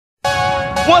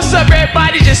What's up,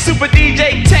 everybody? Just Super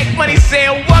DJ Tech Money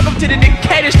saying welcome to the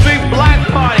Decatur Street Block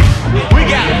Party. We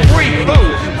got free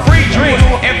food, free drinks,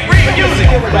 and free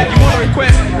music. But if you want to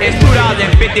request, it's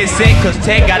 $2.50 because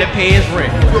Tech got to pay his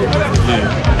rent. Yeah.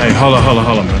 Hey, hola,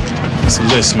 man. It's a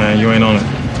list, man. You ain't on it.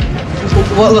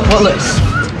 What list?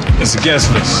 It's a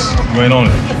guest list. You ain't on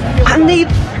it. I need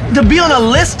to be on a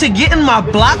list to get in my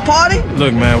block party?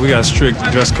 Look, man, we got a strict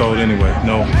dress code anyway.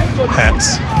 No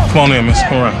hats. Come on in, miss.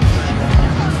 Come around.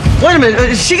 Wait a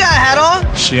minute, she got a hat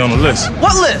on? She on the list.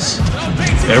 What list?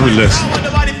 Every list.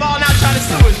 Nobody falling out trying to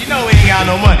sue us. You know we ain't got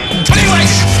no money.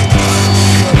 Anyway.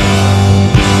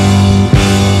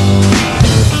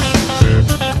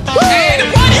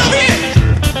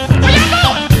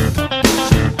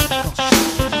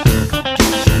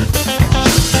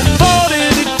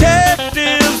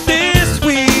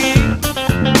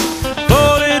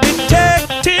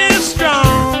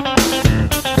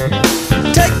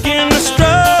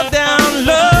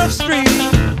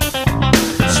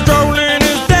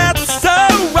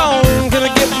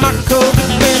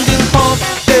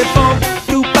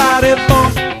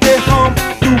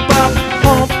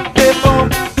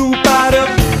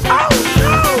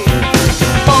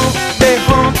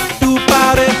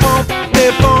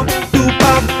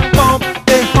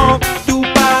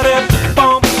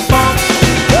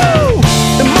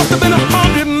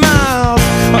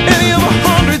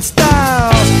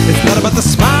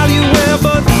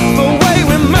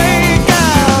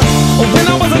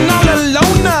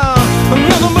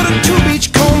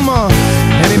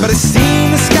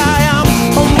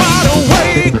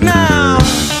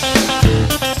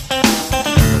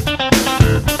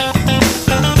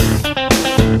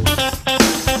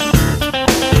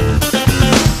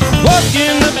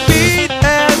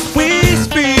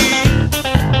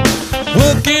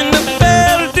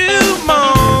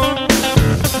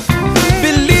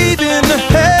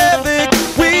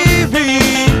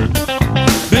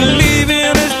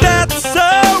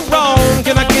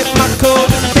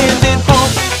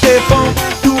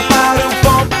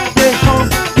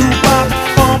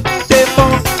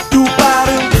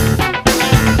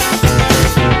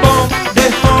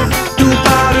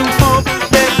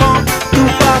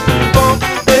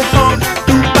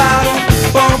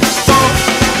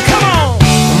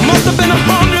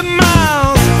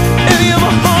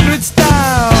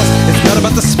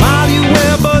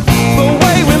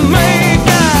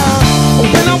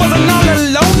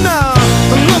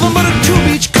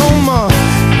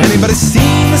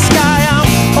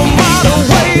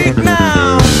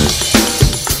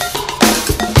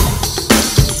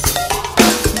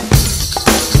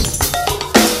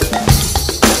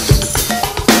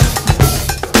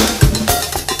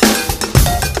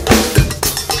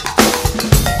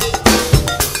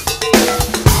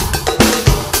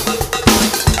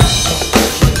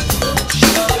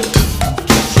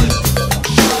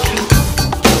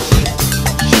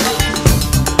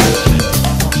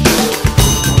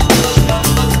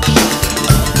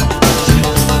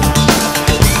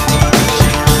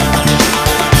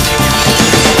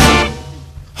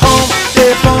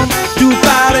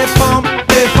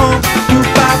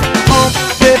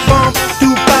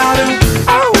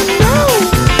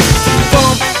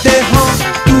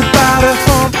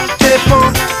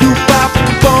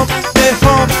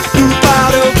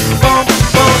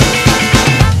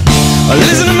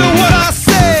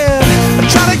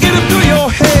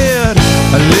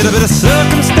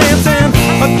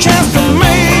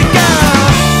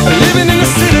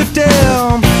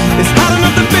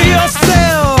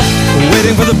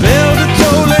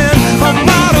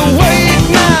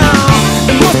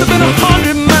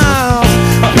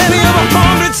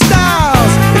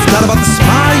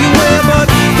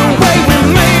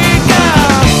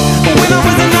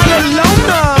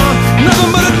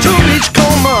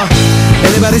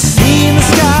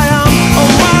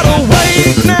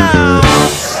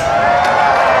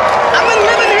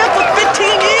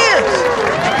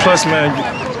 Plus, man,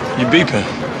 you beeping.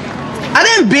 I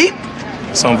didn't beep.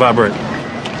 It's on vibrate.